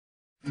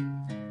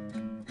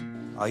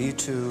Are you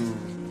two,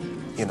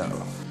 you know?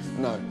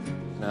 No.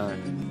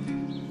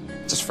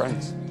 Just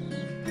friends.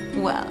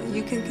 Well,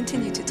 you can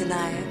continue to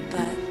deny it,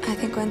 but I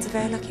think Gwen's a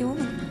very lucky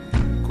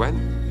woman.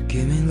 Gwen?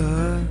 Give me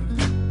love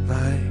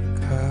like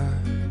her.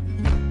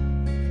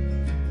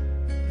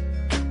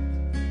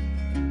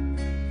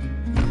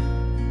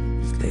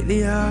 'Cause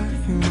lately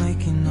I've been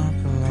waking up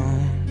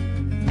alone.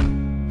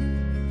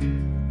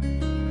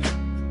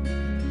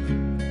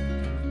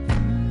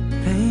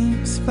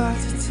 Paint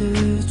splattered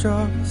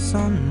teardrops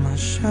on my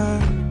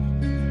shirt.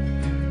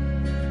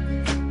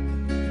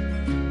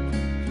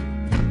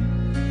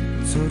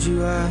 Told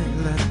you I'd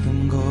let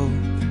them go.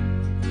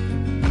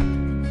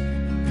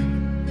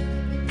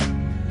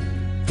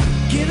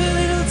 Give a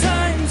little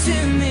time to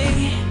me.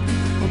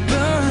 We'll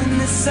burn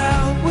this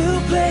out.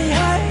 We'll play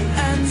hide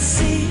and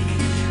seek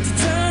to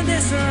turn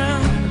this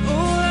around.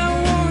 All I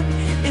want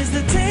is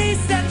the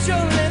taste that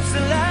your lips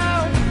allow.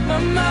 My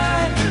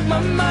mind.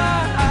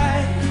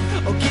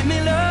 Oh, give me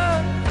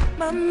love.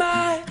 My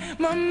mind.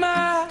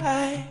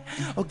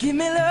 Oh, give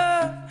me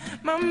love.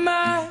 My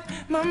mind.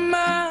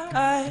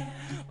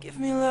 Give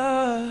me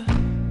love.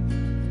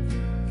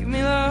 Give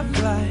me love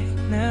like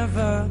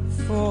never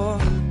before.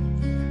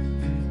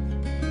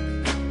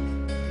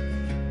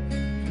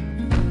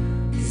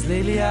 'Cause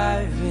lately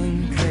I've been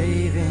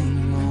craving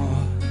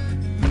more.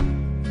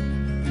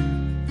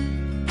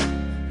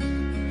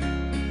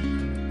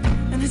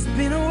 And it's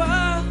been a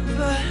while,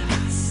 but I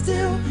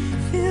still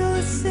feel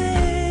the same.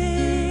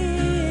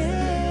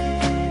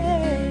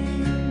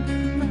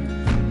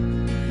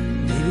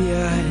 Maybe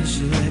I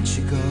should let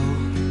you go.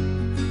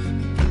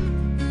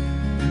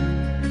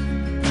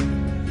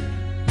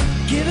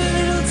 Give a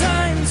little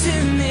time to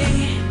me.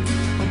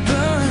 We'll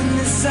burn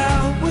this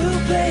out.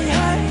 We'll play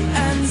hide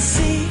and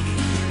seek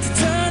to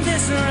turn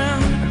this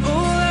around.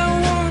 All I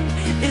want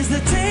is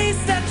the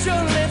taste that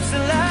your lips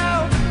allow.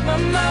 My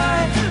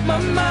mind.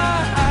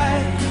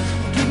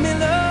 Give me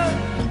love.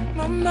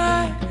 My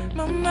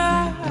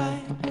mind.